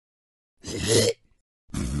Hey,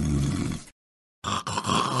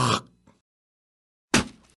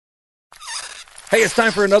 it's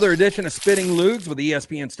time for another edition of Spitting Loogs with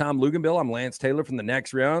ESPN's Tom Luganbill. I'm Lance Taylor from The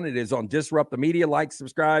Next Round. It is on Disrupt the Media. Like,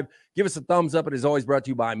 subscribe, give us a thumbs up. It is always brought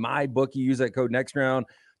to you by MyBookie. Use that code NEXTROUND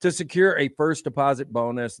to secure a first deposit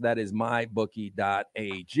bonus. That is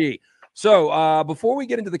mybookie.ag. So before we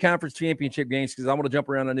get into the conference championship games, because I want to jump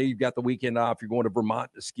around, I know you've got the weekend off. You're going to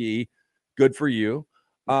Vermont to ski. Good for you.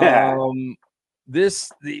 The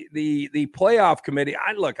playoff committee,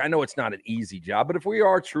 I know it's not an easy job, but if we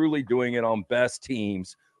are truly doing it on best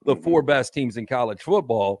teams, the four best teams in college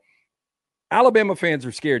football, Alabama fans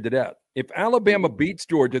are scared to death. If Alabama beats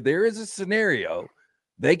Georgia, there is a scenario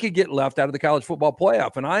they could get left out of the college football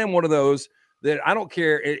playoff. And I am one of those that I don't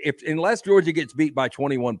care unless Georgia gets beat by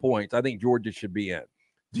 21 points, I think Georgia should be in.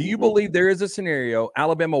 Do you believe there is a scenario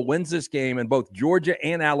Alabama wins this game and both Georgia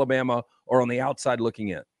and Alabama are on the outside looking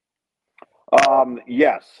in?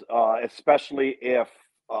 Yes, especially if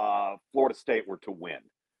Florida State were to win.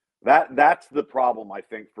 That's the problem, I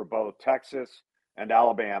think, for both Texas and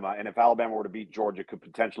Alabama. And if Alabama were to beat Georgia, could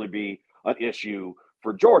potentially be an issue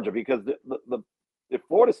for Georgia because if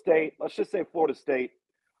Florida State, let's just say Florida State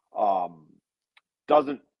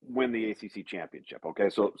doesn't win the ACC championship, okay,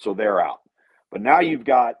 so they're out. But now you've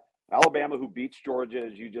got Alabama who beats Georgia,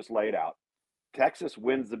 as you just laid out. Texas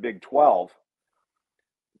wins the Big 12.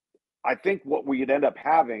 I think what we'd end up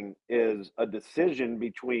having is a decision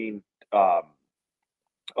between of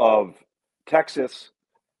Texas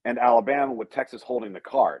and Alabama, with Texas holding the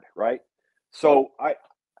card, right? So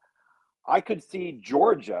I could see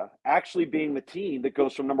Georgia actually being the team that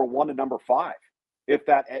goes from number 1 to number 5 if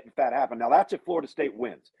that happened. Now that's if Florida State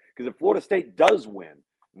wins, because if Florida State does win,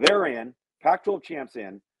 they're in. Pac-12 champs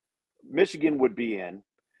in. Michigan would be in,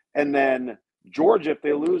 and then Georgia, if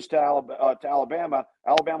they lose to Alabama,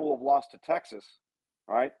 Alabama will have lost to Texas,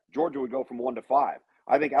 all right? Georgia would go from 1 to 5.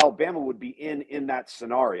 I think Alabama would be in that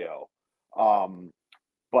scenario.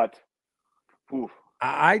 But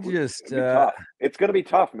it's going to be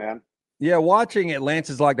tough, man. Yeah, watching at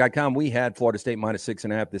Lance'sLock.com, we had Florida State minus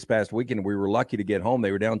 6.5 this past weekend. We were lucky to get home.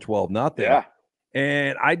 They were down 12-0. Yeah.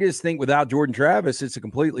 And I just think without Jordan Travis, it's a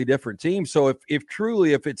completely different team. So if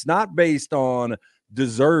truly it's not based on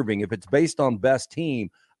deserving, if it's based on best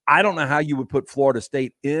team, I don't know how you would put Florida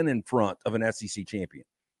State in front of an SEC champion.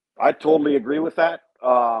 I totally agree with that.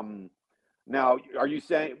 Now, are you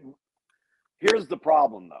saying – here's the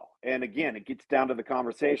problem, though. And, again, it gets down to the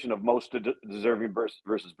conversation of most deserving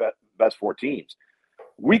versus best 4 teams.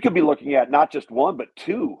 We could be looking at not just one but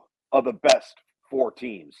 2 of the best 4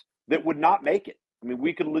 teams that would not make it. I mean,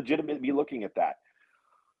 we could legitimately be looking at that.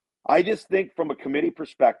 I just think from a committee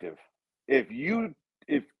perspective, if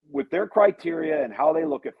with their criteria and how they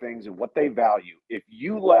look at things and what they value, if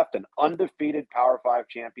you left an undefeated Power 5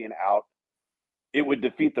 champion out, it would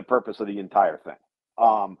defeat the purpose of the entire thing.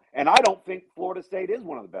 And I don't think Florida State is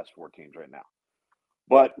one of the best 4 teams right now.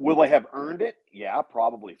 But will they have earned it? Yeah,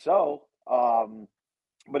 probably so.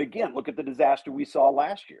 But again, look at the disaster we saw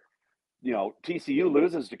last year. You know, TCU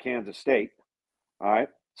loses to Kansas State, all right,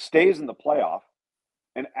 stays in the playoff,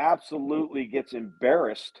 and absolutely gets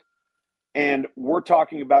embarrassed. And we're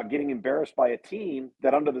talking about getting embarrassed by a team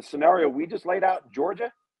that, under the scenario we just laid out,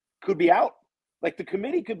 Georgia, could be out. Like, the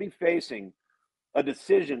committee could be facing a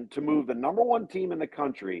decision to move the number 1 team in the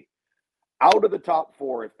country out of the top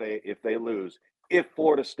 4 if they lose, if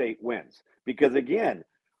Florida State wins. Because, again,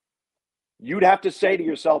 you'd have to say to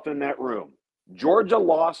yourself in that room, Georgia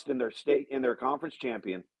lost in their conference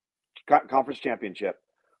championship.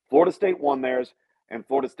 Florida State won theirs, and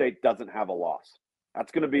Florida State doesn't have a loss.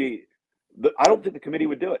 That's going to be I don't think the committee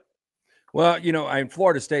would do it. Well, you know, in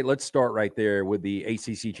Florida State, let's start right there with the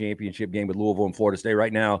ACC championship game with Louisville and Florida State.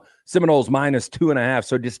 Right now, Seminoles minus 2.5,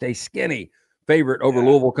 so just a skinny favorite over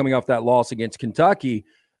Louisville coming off that loss against Kentucky.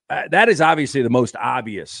 That is obviously the most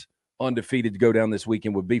obvious undefeated to go down this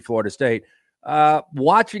weekend would be Florida State.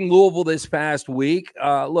 Watching Louisville this past week,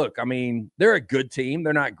 look, I mean, they're a good team.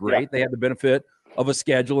 They're not great. Yeah. They had the benefit of a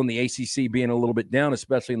schedule and the ACC being a little bit down,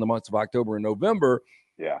 especially in the months of October and November.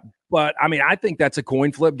 Yeah. But, I mean, I think that's a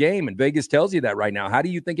coin flip game, and Vegas tells you that right now. How do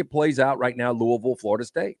you think it plays out right now, Louisville, Florida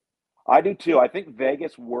State? I do, too. I think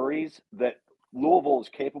Vegas worries that Louisville is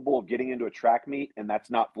capable of getting into a track meet, and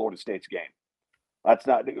that's not Florida State's game.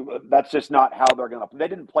 That's just not how they're going to – they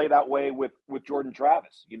didn't play that way with Jordan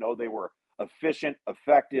Travis. You know, they were efficient,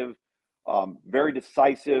 effective, very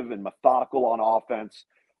decisive and methodical on offense,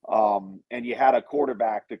 and you had a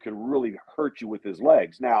quarterback that could really hurt you with his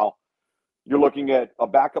legs. Now, you're looking at a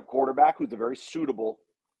backup quarterback who's a very suitable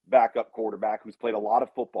backup quarterback who's played a lot of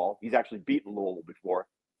football. He's actually beaten Louisville before.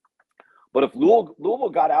 But if Louisville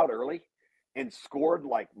got out early and scored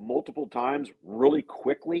like multiple times really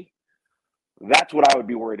quickly, that's what I would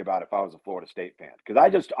be worried about if I was a Florida State fan. Because I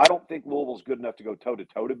don't think Louisville's good enough to go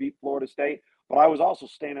toe-to-toe to beat Florida State. But I was also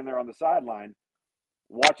standing there on the sideline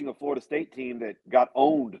watching a Florida State team that got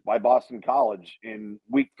owned by Boston College in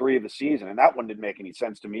week 3 of the season. And that one didn't make any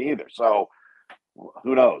sense to me either. So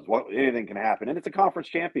who knows? Anything can happen. And it's a conference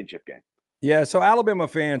championship game. Yeah, so Alabama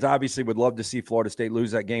fans obviously would love to see Florida State lose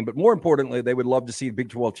that game. But more importantly, they would love to see the Big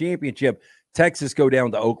 12 championship, Texas go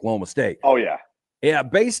down to Oklahoma State. Oh, yeah. Yeah,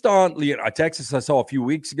 based on Texas, I saw a few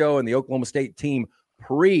weeks ago, and the Oklahoma State team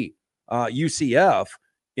pre-UCF,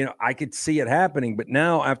 I could see it happening. But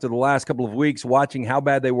now, after the last couple of weeks, watching how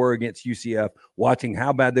bad they were against UCF, watching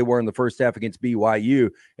how bad they were in the first half against BYU,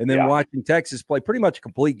 and then watching Texas play pretty much a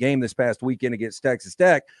complete game this past weekend against Texas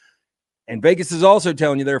Tech. And Vegas is also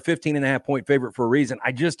telling you they're a 15.5-point favorite for a reason.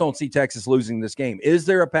 I just don't see Texas losing this game. Is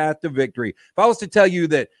there a path to victory? If I was to tell you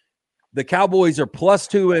that the Cowboys are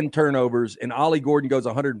 +2 in turnovers and Ollie Gordon goes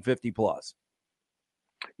 150 plus.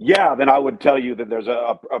 Yeah, then I would tell you that there's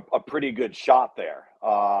a pretty good shot there.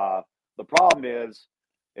 The problem is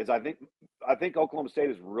I think Oklahoma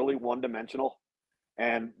State is really one-dimensional,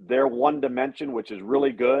 and their one dimension, which is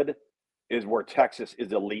really good, is where Texas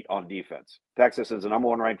is elite on defense. Texas is the number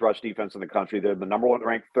 1 ranked rush defense in the country. They're the number 1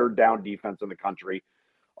 ranked third down defense in the country.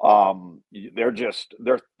 They're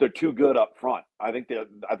too good up front. I think they're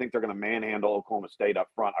going to manhandle Oklahoma State up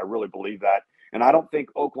front. I really believe that. And I don't think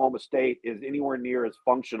Oklahoma State is anywhere near as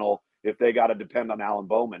functional if they got to depend on Alan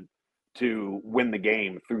Bowman to win the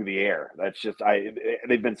game through the air. That's just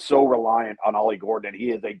they've been so reliant on Ollie Gordon, and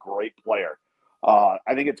he is a great player.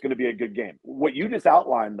 I think it's going to be a good game. What you just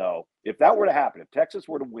outlined, though, if that were to happen, if Texas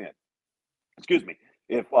were to win,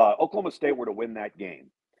 if Oklahoma State were to win that game,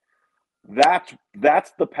 that's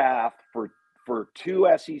the path for 2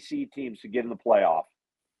 SEC teams to get in the playoff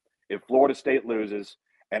if Florida State loses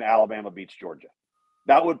and Alabama beats Georgia.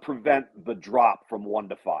 That would prevent the drop from 1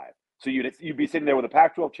 to 5. So you'd be sitting there with a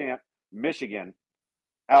Pac-12 champ, Michigan,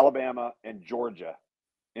 Alabama, and Georgia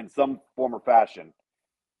in some form or fashion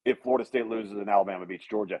if Florida State loses and Alabama beats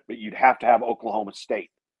Georgia. But you'd have to have Oklahoma State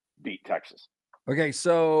beat Texas. Okay,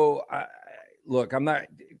 so look,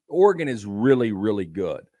 Oregon is really, really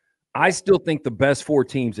good. I still think the best 4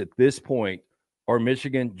 teams at this point are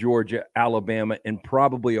Michigan, Georgia, Alabama, and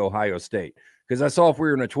probably Ohio State. Because I saw if we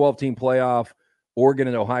were in a 12-team playoff, Oregon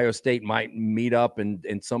and Ohio State might meet up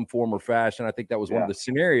in some form or fashion. I think that was one of the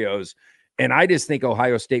scenarios. And I just think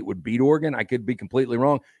Ohio State would beat Oregon. I could be completely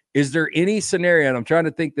wrong. Is there any scenario, and I'm trying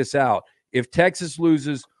to think this out, if Texas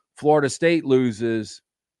loses, Florida State loses,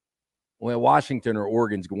 well, Washington or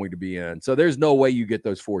Oregon's going to be in. So there's no way you get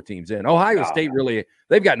those 4 teams in. Ohio State really,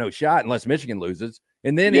 they've got no shot unless Michigan loses.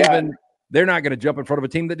 And then even they're not going to jump in front of a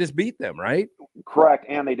team that just beat them, right? Correct.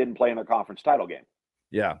 And they didn't play in their conference title game.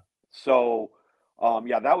 Yeah. So,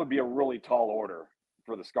 that would be a really tall order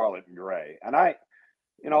for the Scarlet and Gray. And I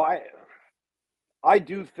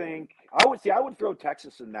do think I would throw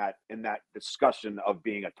Texas in that discussion of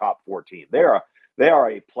being a top 4 team. They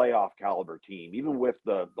are a playoff caliber team. Even with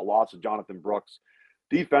the loss of Jonathan Brooks,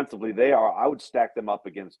 defensively, I would stack them up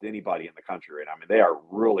against anybody in the country. And I mean, they are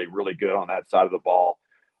really, really good on that side of the ball.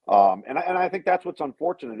 And I think that's what's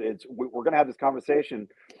unfortunate. We're going to have this conversation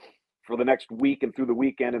for the next week and through the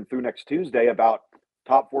weekend and through next Tuesday about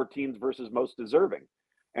top 4 teams versus most deserving.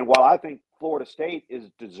 And while I think Florida State is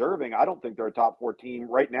deserving, I don't think they're a top 4 team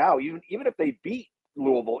right now. Even if they beat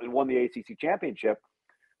Louisville and won the ACC championship,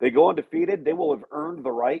 they go undefeated. They will have earned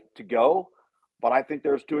the right to go. But I think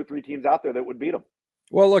there's 2 or 3 teams out there that would beat them.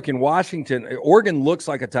 Well, look, in Washington, Oregon looks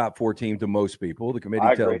like a top 4 team to most people. The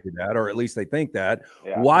committee tells you that, or at least they think that.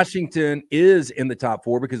 Yeah. Washington is in the top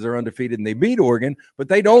 4 because they're undefeated and they beat Oregon, but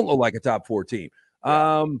they don't look like a top 4 team.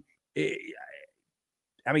 Yeah.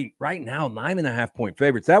 I mean, right now, 9.5-point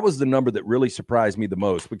favorites. That was the number that really surprised me the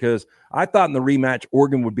most because I thought in the rematch,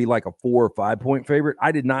 Oregon would be like a 4 or 5-point favorite.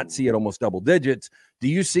 I did not see it almost double digits. Do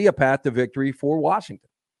you see a path to victory for Washington?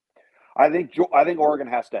 I think Oregon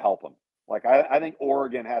has to help them. Like, I think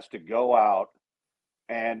Oregon has to go out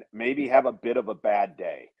and maybe have a bit of a bad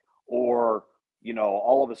day or,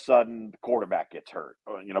 all of a sudden the quarterback gets hurt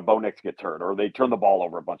or, Bo Nix gets hurt or they turn the ball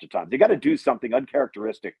over a bunch of times. They got to do something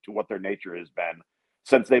uncharacteristic to what their nature has been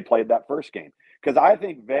since they played that first game. Because I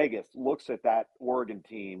think Vegas looks at that Oregon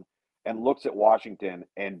team and looks at Washington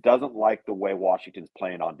and doesn't like the way Washington's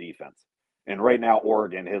playing on defense. And right now,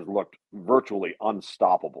 Oregon has looked virtually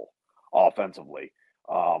unstoppable offensively.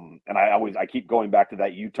 And I keep going back to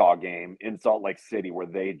that Utah game in Salt Lake City where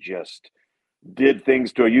they just did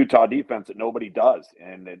things to a Utah defense that nobody does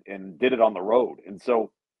and did it on the road. And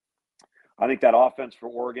so I think that offense for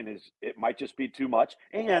Oregon it might just be too much.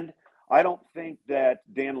 And I don't think that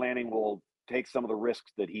Dan Lanning will take some of the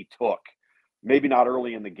risks that he took. Maybe not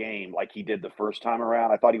early in the game like he did the first time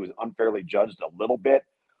around. I thought he was unfairly judged a little bit.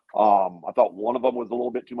 I thought one of them was a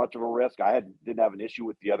little bit too much of a risk. Didn't have an issue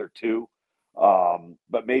with the other two.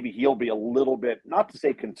 But maybe he'll be a little bit, not to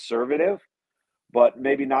say conservative, but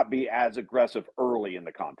maybe not be as aggressive early in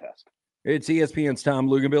the contest. It's ESPN's Tom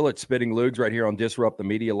Luginbill. It's Spitting Loogs right here on Disrupt the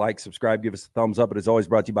Media. Like, subscribe, give us a thumbs up. It is always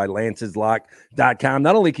brought to you by LancesLock.com.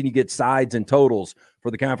 Not only can you get sides and totals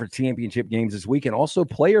for the conference championship games this weekend, also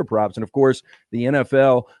player props. And, of course, the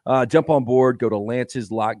NFL. Jump on board. Go to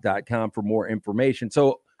LancesLock.com for more information.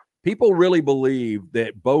 So people really believe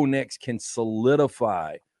that Bo Nix can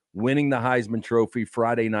solidify winning the Heisman Trophy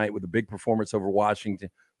Friday night with a big performance over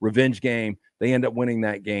Washington. Revenge game. They end up winning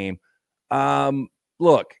that game.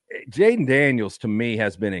 Look, Jaden Daniels, to me,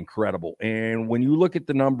 has been incredible. And when you look at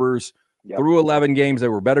the numbers, through 11 games, they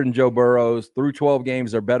were better than Joe Burrow's. Through 12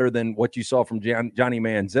 games, they're better than what you saw from Johnny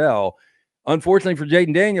Manziel. Unfortunately for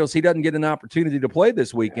Jaden Daniels, he doesn't get an opportunity to play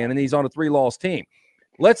this weekend, and he's on a 3-loss team.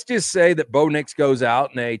 Let's just say that Bo Nix goes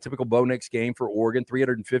out in a typical Bo Nix game for Oregon,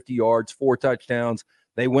 350 yards, 4 touchdowns.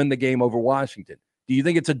 They win the game over Washington. Do you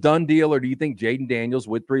think it's a done deal, or do you think Jaden Daniels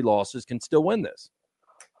with 3 losses can still win this?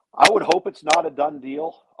 I would hope it's not a done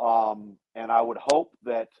deal, and I would hope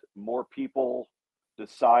that more people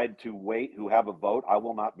decide to wait who have a vote. I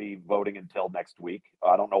will not be voting until next week.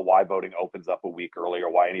 I don't know why voting opens up a week early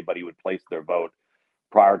or why anybody would place their vote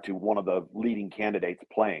prior to one of the leading candidates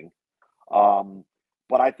playing.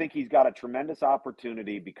 But I think he's got a tremendous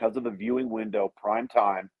opportunity because of the viewing window, prime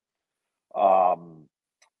time,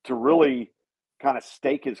 to really kind of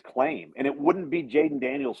stake his claim. And it wouldn't be Jaden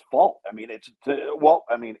Daniels' fault. I mean, it's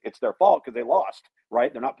their fault because they lost,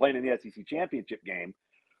 right? They're not playing in the SEC championship game.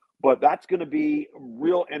 But that's going to be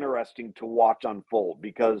real interesting to watch unfold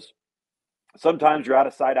because sometimes you're out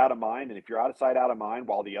of sight, out of mind. And if you're out of sight, out of mind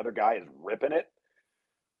while the other guy is ripping it,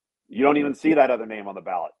 you don't even see that other name on the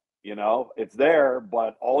ballot. You know, it's there,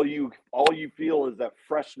 but all you feel is that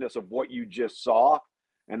freshness of what you just saw.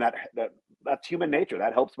 And that's human nature.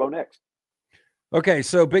 That helps Bo Nix. Okay,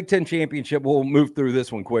 so Big Ten Championship, we'll move through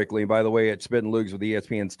this one quickly. By the way, it's Spittin' Loogs with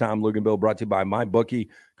ESPN's Tom Luginbill, brought to you by MyBookie.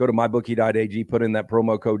 Go to mybookie.ag, put in that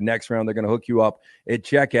promo code next round. They're going to hook you up at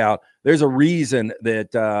checkout. There's a reason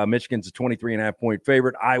that Michigan's a 23.5-point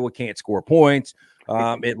favorite. Iowa can't score points.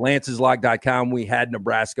 At LancesLock.com, we had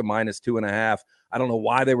Nebraska minus 2.5. I don't know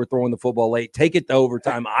why they were throwing the football late. Take it to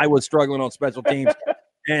overtime. I was struggling on special teams.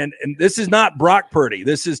 And this is not Brock Purdy.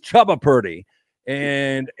 This is Chubba Purdy.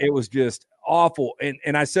 And it was just awful.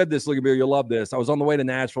 And I said this, Luginbill, you'll love this. I was on the way to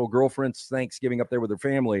Nashville, girlfriend's Thanksgiving up there with her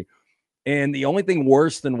family. And the only thing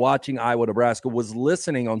worse than watching Iowa, Nebraska was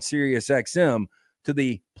listening on Sirius XM to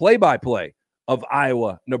the play-by-play of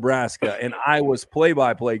Iowa, Nebraska, and Iowa's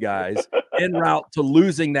play-by-play guys en route to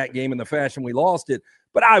losing that game in the fashion we lost it.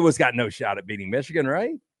 But Iowa's got no shot at beating Michigan,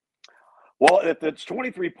 right? Well, if it's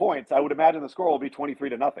 23 points, I would imagine the score will be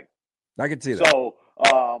 23-0. I could see that. So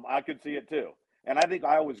I could see it too. And I think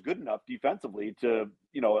Iowa's good enough defensively to,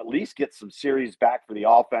 at least get some series back for the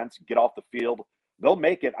offense, get off the field. They'll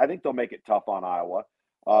make it. I think they'll make it tough on Iowa,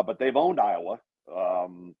 but they've owned Iowa.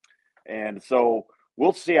 And so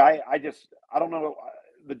we'll see. I don't know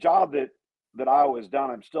the job that Iowa has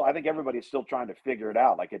done. I think everybody's still trying to figure it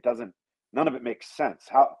out. Like none of it makes sense.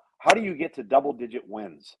 How do you get to double-digit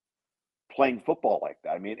wins playing football like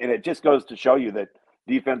that? I mean, and it just goes to show you that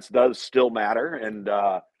defense does still matter,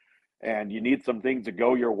 and you need some things to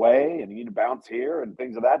go your way, and you need to bounce here and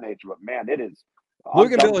things of that nature. But man, it is.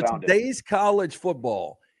 Look at Bill. Today's college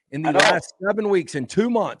football in the last 7 weeks, in 2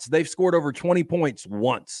 months, they've scored over 20 points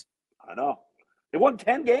once. I know. They won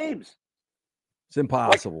 10 games. It's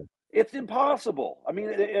impossible. It's impossible. I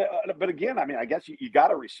mean, but again, I guess you got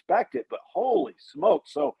to respect it. But holy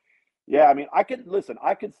smokes! So, yeah, I mean, I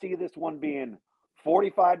could see this one being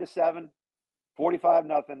 45-7,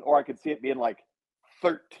 45-0, or I could see it being like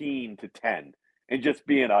 13-10 and just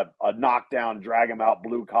being a knockdown, drag them out,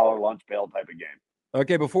 blue collar lunch pail type of game.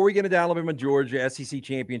 Okay, before we get into Alabama, Georgia, SEC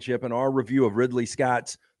Championship, and our review of Ridley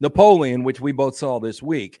Scott's Napoleon, which we both saw this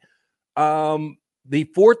week, the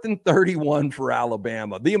 4th and 31 for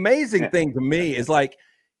Alabama. The amazing thing to me is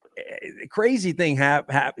crazy things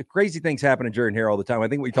happen in Jordan Hare all the time. I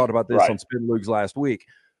think we talked about this on Spin Loogs last week.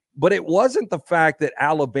 But it wasn't the fact that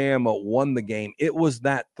Alabama won the game. It was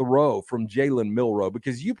that throw from Jalen Milroe,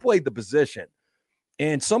 because you played the position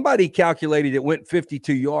and somebody calculated it went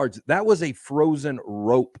 52 yards. That was a frozen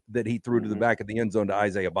rope that he threw to the back of the end zone to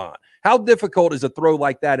Isaiah Bond. How difficult is a throw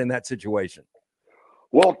like that in that situation?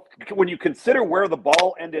 Well, when you consider where the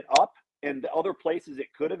ball ended up, and the other places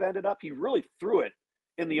it could have ended up, he really threw it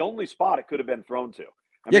in the only spot it could have been thrown to.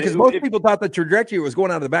 Yeah, because most people thought the trajectory was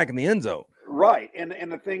going out of the back in the end zone. Right.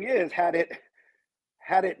 And the thing is, had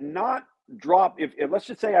it not dropped, if let's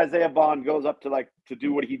just say Isaiah Bond goes up to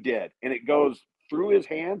do what he did, and it goes through his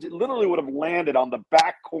hands, it literally would have landed on the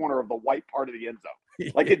back corner of the white part of the end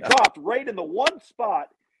zone. Like it dropped right in the one spot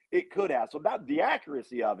it could have. So that the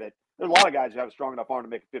accuracy of it, there's a lot of guys who have a strong enough arm to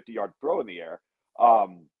make a 50-yard throw in the air.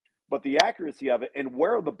 But the accuracy of it and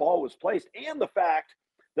where the ball was placed, and the fact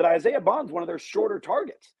that Isaiah Bond's one of their shorter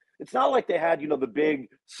targets. It's not like they had, the big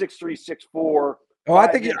 6'3", 6'4", I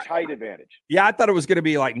think height advantage. Yeah, I thought it was going to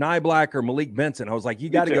be like Nyblack or Malik Benson. I was like, you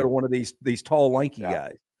got to go to one of these tall, lanky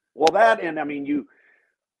guys. Well, that, and I mean,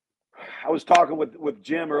 I was talking with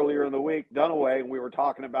Jim earlier in the week, Dunaway, and we were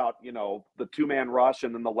talking about, the two-man rush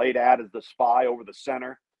and then the late ad as the spy over the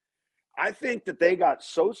center. I think that they got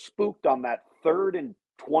so spooked on that 3rd and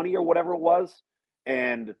 20 or whatever it was,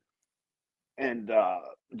 and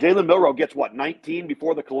Jalen Milroe gets 19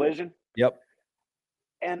 before the collision. Yep.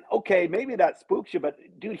 And okay, maybe that spooks you, but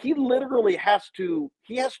dude, he literally has to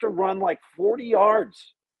run like 40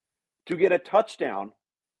 yards to get a touchdown.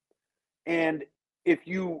 And if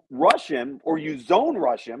you rush him or you zone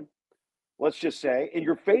rush him, let's just say, and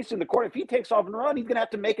you're facing the court, if he takes off and run, he's going to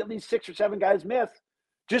have to make at least 6 or 7 guys miss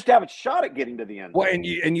just to have a shot at getting to the end zone. Well,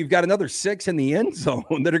 and you've got another 6 in the end zone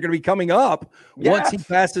that are going to be coming up once he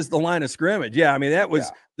passes the line of scrimmage. Yeah, I mean, that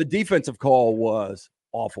was the defensive call was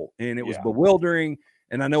awful, and it was bewildering.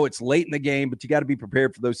 And I know it's late in the game, but you got to be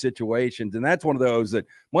prepared for those situations. And that's one of those that,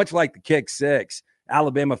 much like the kick 6,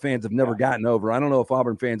 Alabama fans have never gotten over. I don't know if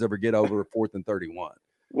Auburn fans ever get over a 4th and 31.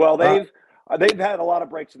 Well, they've had a lot of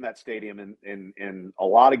breaks in that stadium in a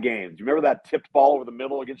lot of games. You remember that tipped ball over the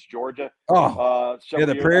middle against Georgia?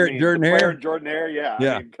 The prayer Jordan Hare. Yeah.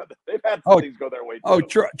 I mean, they've had some things go their way,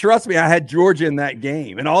 too. Trust me, I had Georgia in that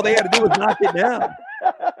game, and all they had to do was knock it down.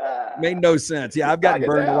 Made no sense. Yeah, I've gotten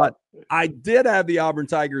burned a lot. I did have the Auburn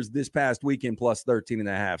Tigers this past weekend plus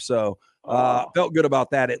 13.5. So felt good about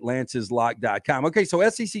that at lanceslock.com. Okay, so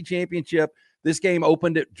SEC championship. This game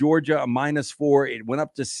opened at Georgia a -4. It went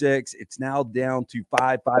up to 6. It's now down to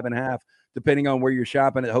 5, 5.5, depending on where you're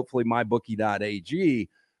shopping at. Hopefully, mybookie.ag.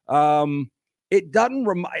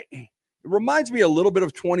 It reminds me a little bit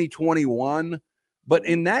of 2021, but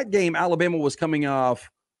in that game, Alabama was coming off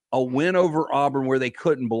a win over Auburn where they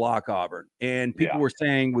couldn't block Auburn, and people were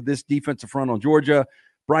saying with this defensive front on Georgia,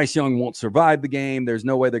 Bryce Young won't survive the game. There's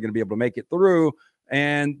no way they're going to be able to make it through.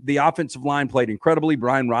 And the offensive line played incredibly.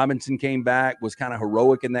 Brian Robinson came back, was kind of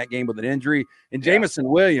heroic in that game with an injury. And Jamison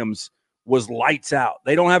Williams was lights out.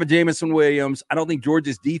 They don't have a Jamison Williams. I don't think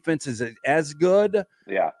Georgia's defense is as good.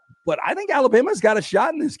 Yeah. But I think Alabama's got a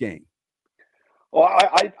shot in this game. Well,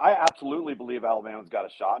 I absolutely believe Alabama's got a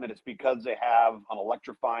shot, and it's because they have an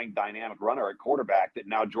electrifying, dynamic runner at quarterback that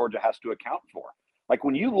now Georgia has to account for. Like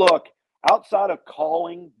when you look outside of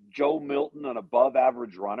calling Joe Milton an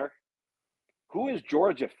above-average runner, who has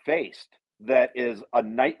Georgia faced that is a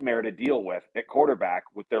nightmare to deal with at quarterback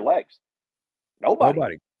with their legs?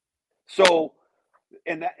 Nobody. So,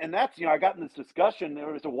 and that's I got in this discussion. There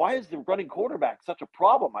was why is the running quarterback such a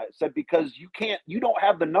problem? I said because you don't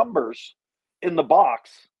have the numbers in the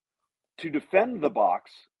box to defend the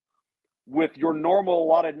box with your normal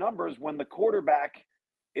allotted numbers when the quarterback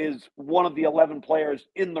is one of the 11 players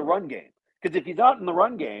in the run game. Because if he's not in the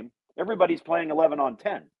run game, everybody's playing 11 on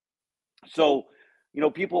 10. So,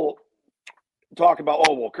 people talk about,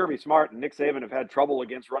 Kirby Smart and Nick Saban have had trouble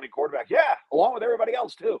against running quarterbacks. Yeah, along with everybody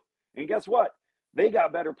else too. And guess what? They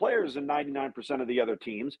got better players than 99% of the other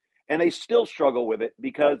teams, and they still struggle with it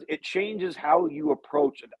because it changes how you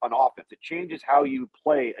approach an offense. It changes how you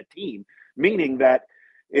play a team, meaning that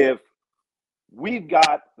if we've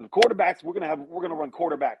got the quarterbacks, we're going to run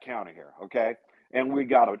quarterback counting here, okay? And we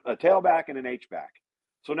got a tailback and an H-back.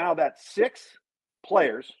 So now that's 6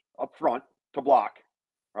 players up front to block,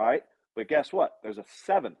 right? But guess what? There's a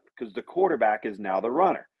 7th because the quarterback is now the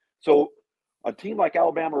runner. So a team like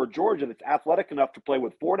Alabama or Georgia that's athletic enough to play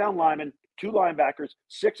with 4 down linemen, 2 linebackers,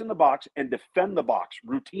 6 in the box, and defend the box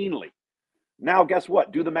routinely. Now, guess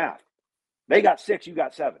what? Do the math. They got 6, you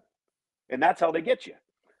got 7. And that's how they get you.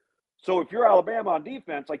 So if you're Alabama on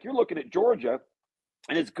defense, like you're looking at Georgia,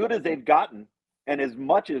 and as good as they've gotten, and as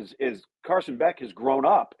much as Carson Beck has grown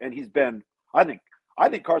up, and he's been, I think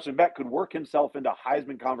Carson Beck could work himself into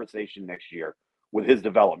Heisman conversation next year with his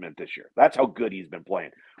development this year. That's how good he's been playing.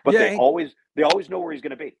 But they always know where he's going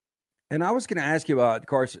to be. And I was going to ask you about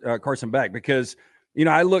Carson Beck because,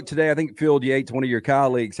 I looked today, I think Phil Yates, one of your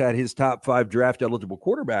colleagues, had his top 5 draft eligible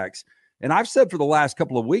quarterbacks. And I've said for the last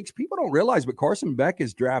couple of weeks, people don't realize, but Carson Beck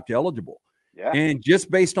is draft eligible. Yeah. And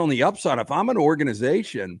just based on the upside, if I'm an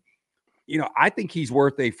organization, I think he's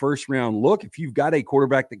worth a first-round look if you've got a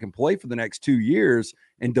quarterback that can play for the next 2 years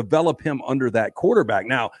and develop him under that quarterback.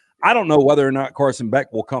 Now, I don't know whether or not Carson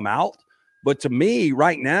Beck will come out, but to me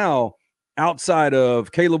right now, outside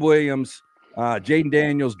of Caleb Williams, Jaden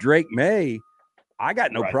Daniels, Drake May, I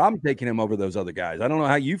got no problem taking him over those other guys. I don't know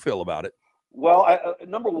how you feel about it. Well,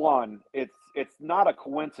 number one, it's not a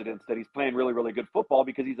coincidence that he's playing really, really good football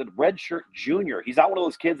because he's a redshirt junior. He's not one of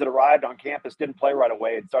those kids that arrived on campus, didn't play right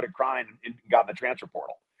away, and started crying and got in the transfer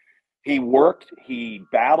portal. He worked, he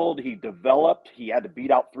battled, he developed. He had to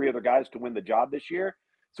beat out 3 other guys to win the job this year.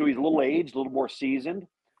 So he's a little aged, a little more seasoned.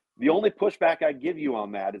 The only pushback I give you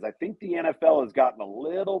on that is I think the NFL has gotten a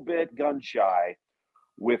little bit gun-shy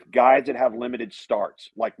with guys that have limited starts,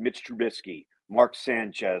 like Mitch Trubisky, Mark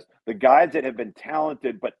Sanchez, the guys that have been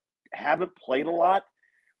talented but haven't played a lot.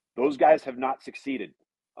 Those guys have not succeeded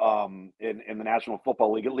in the National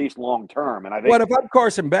Football League, at least long term. And I think, if I'm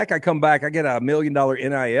Carson Beck, I come back, I get a $1 million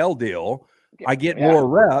NIL deal, I get more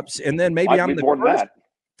reps, and then maybe I'm the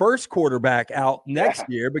first quarterback out next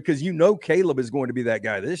year because Caleb is going to be that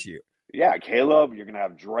guy this year. Yeah, Caleb, you're going to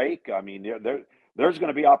have Drake. I mean, there's going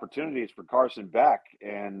to be opportunities for Carson Beck,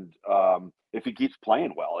 and if he keeps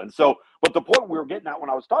playing well. And so, but the point we were getting at when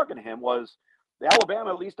I was talking to him was the Alabama,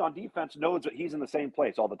 at least on defense, knows that he's in the same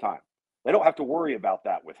place all the time. They don't have to worry about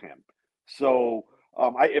that with him. So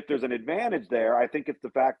if there's an advantage there, I think it's the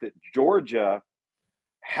fact that Georgia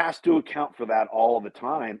has to account for that all the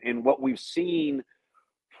time. And what we've seen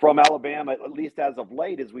from Alabama, at least as of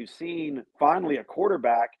late, is we've seen finally a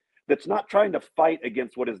quarterback that's not trying to fight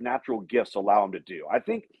against what his natural gifts allow him to do. I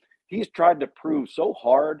think he's tried to prove so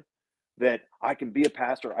hard that I can be a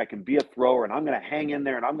passer, I can be a thrower, and I'm going to hang in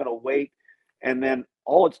there and I'm going to wait. And then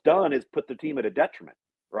all it's done is put the team at a detriment,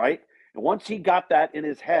 right? And once he got that in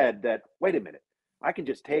his head that, wait a minute, I can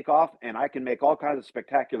just take off and I can make all kinds of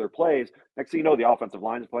spectacular plays. Next thing you know, the offensive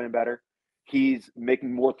line is playing better. He's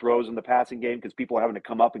making more throws in the passing game because people are having to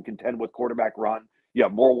come up and contend with quarterback run. You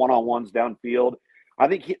have more one-on-ones downfield. I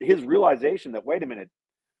think his realization that, wait a minute,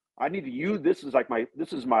 I need to use this is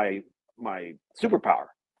my superpower.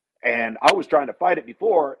 And I was trying to fight it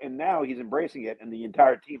before, and now he's embracing it, and the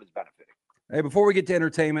entire team is benefiting. Hey, before we get to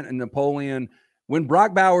entertainment and Napoleon, when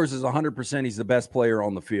Brock Bowers is 100%, he's the best player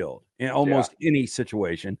on the field in almost any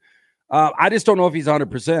situation. I just don't know if he's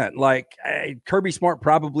 100%. Like Kirby Smart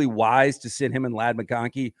probably wise to sit him and Ladd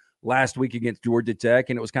McConkey last week against Georgia Tech,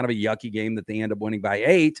 and it was kind of a yucky game that they ended up winning by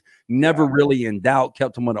 8. Never really in doubt,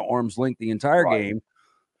 kept him at an arm's length the entire game.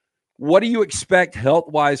 What do you expect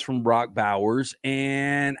health-wise from Brock Bowers,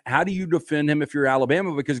 and how do you defend him if you're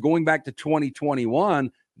Alabama? Because going back to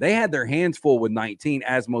 2021, they had their hands full with 19,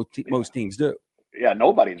 as most teams do. Yeah,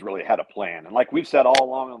 nobody's really had a plan. And like we've said all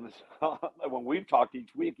along on this, when we've talked each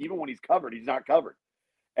week, even when he's covered, he's not covered.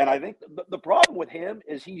 And I think the problem with him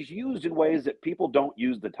is he's used in ways that people don't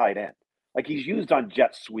use the tight end. Like he's used on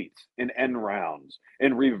jet sweeps, in end rounds,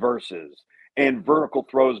 in reverses, and vertical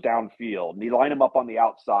throws downfield. And you line him up on the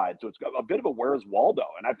outside. So it's a bit of a where's Waldo.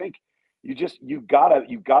 And I think you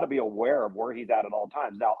gotta be aware of where he's at all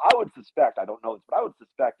times. Now, I would suspect, I don't know this, but I would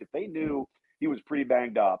suspect if they knew he was pretty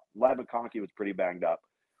banged up, Ladd McConkey was pretty banged up,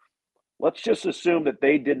 let's just assume that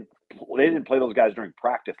they didn't play those guys during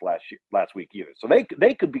practice last week either. So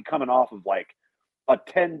they could be coming off of like a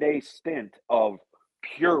 10-day stint of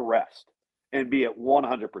pure rest and be at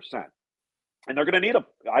 100%. And they're going to need them.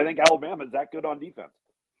 I think Alabama is that good on defense.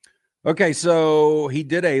 Okay, so he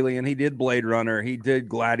did Alien, he did Blade Runner, he did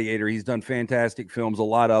Gladiator. He's done fantastic films, a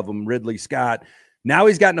lot of them. Ridley Scott. Now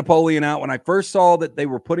he's got Napoleon out. When I first saw that they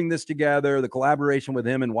were putting this together, the collaboration with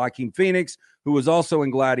him and Joaquin Phoenix, who was also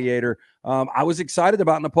in Gladiator, I was excited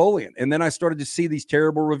about Napoleon. And then I started to see these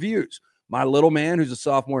terrible reviews. My little man, who's a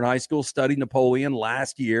sophomore in high school, studied Napoleon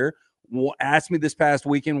last year, asked me this past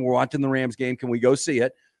weekend, we're watching the Rams game, can we go see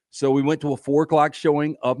it? So we went to a 4:00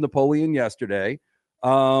 showing of Napoleon yesterday.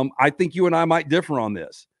 I think you and I might differ on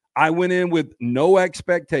this. I went in with no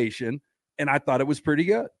expectation, and I thought it was pretty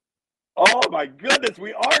good. Oh, my goodness,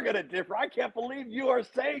 we are going to differ. I can't believe you are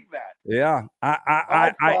saying that. Yeah.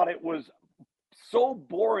 I thought it was so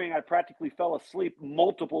boring, I practically fell asleep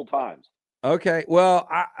multiple times. Okay, well,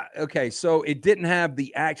 so it didn't have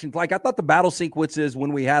the action. Like, I thought the battle sequences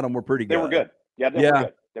when we had them were pretty good. They were good. Yeah, they were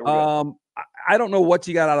good. They were good. I don't know what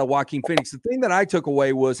you got out of Joaquin Phoenix. The thing that I took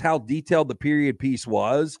away was how detailed the period piece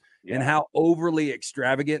was and how overly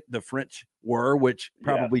extravagant the French were, which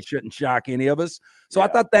probably shouldn't shock any of us. So I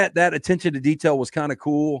thought that attention to detail was kind of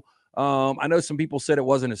cool. I know some people said it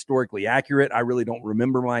wasn't historically accurate. I really don't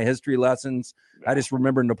remember my history lessons. I just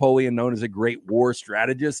remember Napoleon known as a great war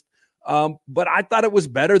strategist. But I thought it was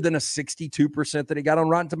better than a 62% that he got on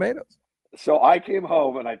Rotten Tomatoes. So I came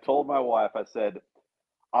home and I told my wife, I said,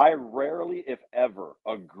 I rarely, if ever,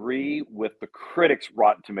 agree with the critics'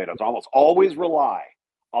 Rotten Tomatoes. I almost always rely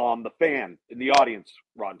on the fan in the audience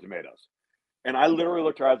Rotten Tomatoes. And I literally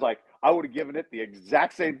looked at her, I was like, I would have given it the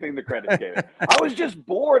exact same thing the critics gave it. I was just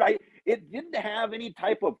bored. It didn't have any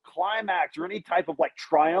type of climax or any type of like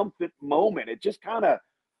triumphant moment. It just kind of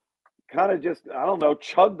just, I don't know,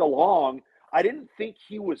 chugged along. I didn't think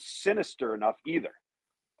he was sinister enough either.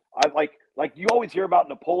 I like you always hear about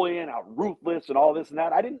Napoleon, how ruthless and all this and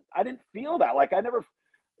that. I didn't feel that. Like I never.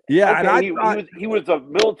 Yeah, okay, and he was a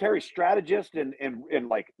military strategist and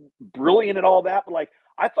like brilliant and all that, but like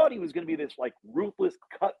I thought he was going to be this like ruthless,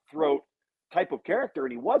 cutthroat type of character,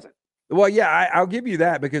 and he wasn't. Well, yeah, I'll give you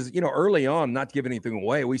that because early on, not to give anything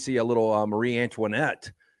away, we see a little Marie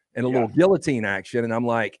Antoinette and a little guillotine action, and I'm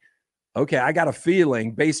like, okay, I got a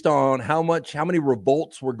feeling based on how many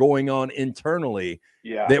revolts were going on internally,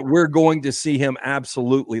 that we're going to see him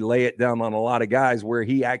absolutely lay it down on a lot of guys where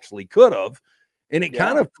he actually could have. And it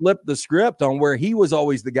kind of flipped the script on where he was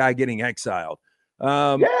always the guy getting exiled.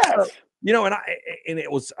 Yes. And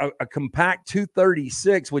it was a compact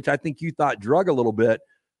 236, which I think you thought drug a little bit,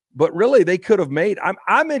 but really they could have made.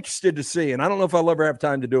 I'm interested to see, and I don't know if I'll ever have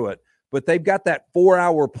time to do it, but they've got that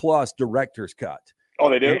 4-hour plus director's cut. Oh,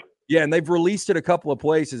 they do? And they've released it a couple of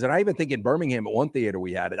places, and I even think in Birmingham at one theater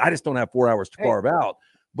we had it. I just don't have 4 hours to carve out,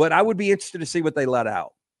 but I would be interested to see what they let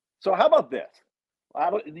out. So how about this?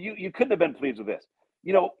 You couldn't have been pleased with this.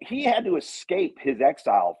 He had to escape his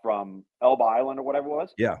exile from Elba Island or whatever it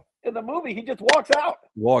was. Yeah. In the movie, he just walks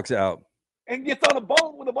out and gets on a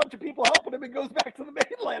boat with a bunch of people helping him and goes back to the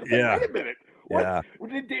mainland. Like, wait a minute. What? Yeah.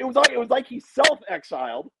 It was like he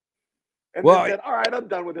self-exiled and then said, all right, I'm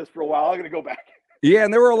done with this for a while. I'm going to go back. Yeah,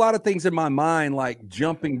 and there were a lot of things in my mind, like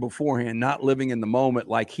jumping beforehand, not living in the moment,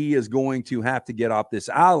 like he is going to have to get off this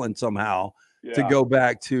island somehow to go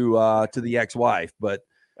back to the ex-wife. But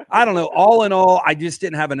I don't know. All in all, I just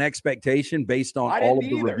didn't have an expectation based on all of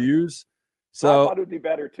the reviews. So I thought it would be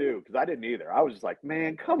better too, because I didn't either. I was just like,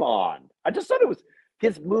 man, come on. I just thought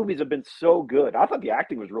his movies have been so good. I thought the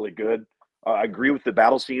acting was really good. I agree with the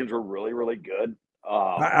battle scenes were really, really good.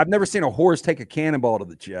 I've never seen a horse take a cannonball to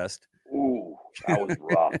the chest. Ooh, that was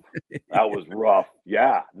rough. That was rough.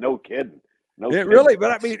 Yeah, no kidding. Really,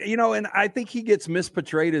 but I mean, and I think he gets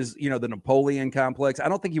misportrayed as, the Napoleon complex. I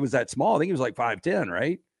don't think he was that small. I think he was like 5'10",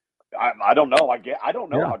 right? I don't know. I don't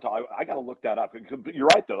know how tall. I got to look that up. You're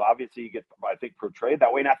right, though. Obviously, you get, I think, portrayed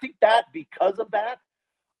that way. And I think that because of that,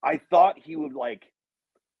 I thought he would like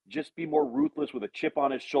just be more ruthless with a chip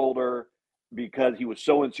on his shoulder because he was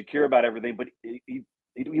so insecure about everything. But he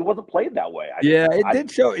wasn't played that way.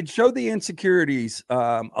 It showed the insecurities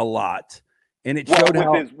a lot, and it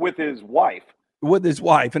showed with his wife. With his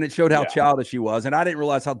wife, and it showed how childish he was. And I didn't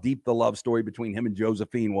realize how deep the love story between him and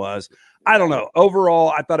Josephine was. I don't know. Overall,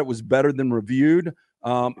 I thought it was better than reviewed.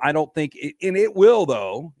 I don't think and it will,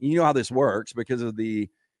 though. You know how this works because of the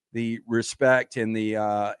respect and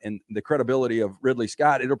the credibility of Ridley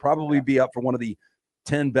Scott. It'll probably be up for one of the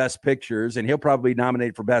 10 best pictures, and he'll probably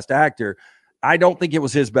nominate for best actor. I don't think it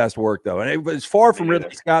was his best work, though. And it was far from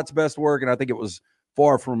Ridley Scott's best work, and I think it was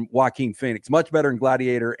far from Joaquin Phoenix. Much better in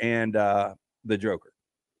Gladiator and The Joker.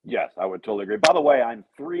 Yes, I would totally agree. By the way, I'm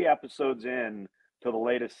 3 episodes in to the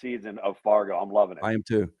latest season of Fargo. I'm loving it. I am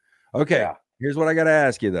too. Okay, here's what I got to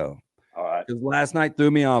ask you, though. All right. Because last night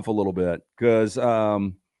threw me off a little bit because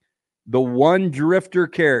the one drifter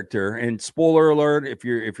character, and spoiler alert if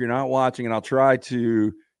you're not watching, and I'll try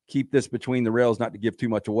to keep this between the rails, not to give too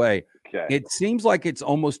much away. Okay. It seems like it's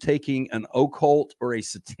almost taking an occult or a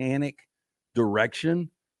satanic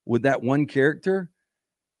direction with that one character.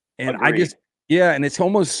 And Agreed. and it's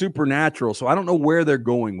almost supernatural. So I don't know where they're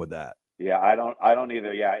going with that. Yeah, I don't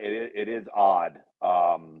either. Yeah, it is odd.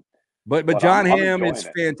 But John Hamm is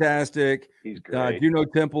fantastic. He's great. Juno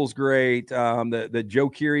Temple's great. The Joe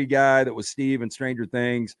Keery guy that was Steve in Stranger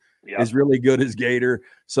Things is really good as Gator.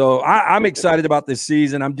 So I'm excited about this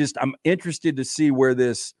season. I'm interested to see where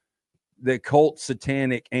the cult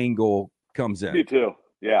satanic angle comes in. Me too.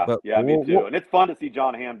 Yeah, me too. And it's fun to see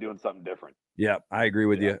John Hamm doing something different. Yeah, I agree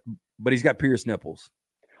with you. But he's got pierced nipples.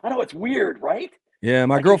 I know, it's weird, right? Yeah,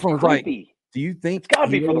 my girlfriend was like, do you think it's got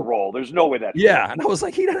to be for the role? There's no way that. Yeah, and I was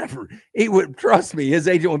like, he would trust me. His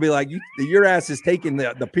agent would be like, your ass is taking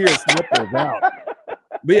the pierced nipples out.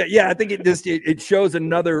 But I think it shows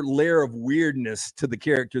another layer of weirdness to the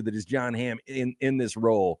character that is John Hamm in this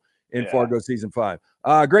role. in Fargo season 5.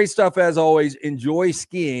 Great stuff as always. Enjoy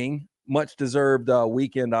skiing. Much deserved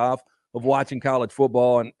weekend off of watching college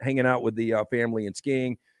football and hanging out with the family and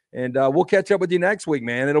skiing. And we'll catch up with you next week,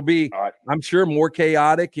 man. It'll be, I'm sure, more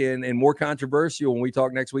chaotic and more controversial when we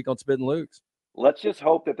talk next week on Spittin' Loogs. Let's just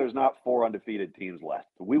hope that there's not 4 undefeated teams left.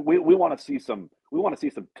 We want to see some. We want to see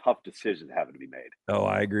some tough decisions having to be made. Oh,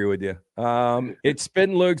 I agree with you. It's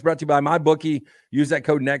Spittin' Loogs, brought to you by MyBookie. Use that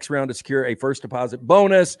code next round to secure a first deposit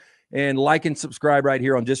bonus. And like and subscribe right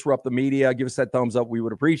here on Disrupt the Media. Give us that thumbs up. We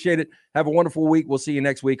would appreciate it. Have a wonderful week. We'll see you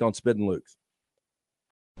next week on Spittin' Loogs.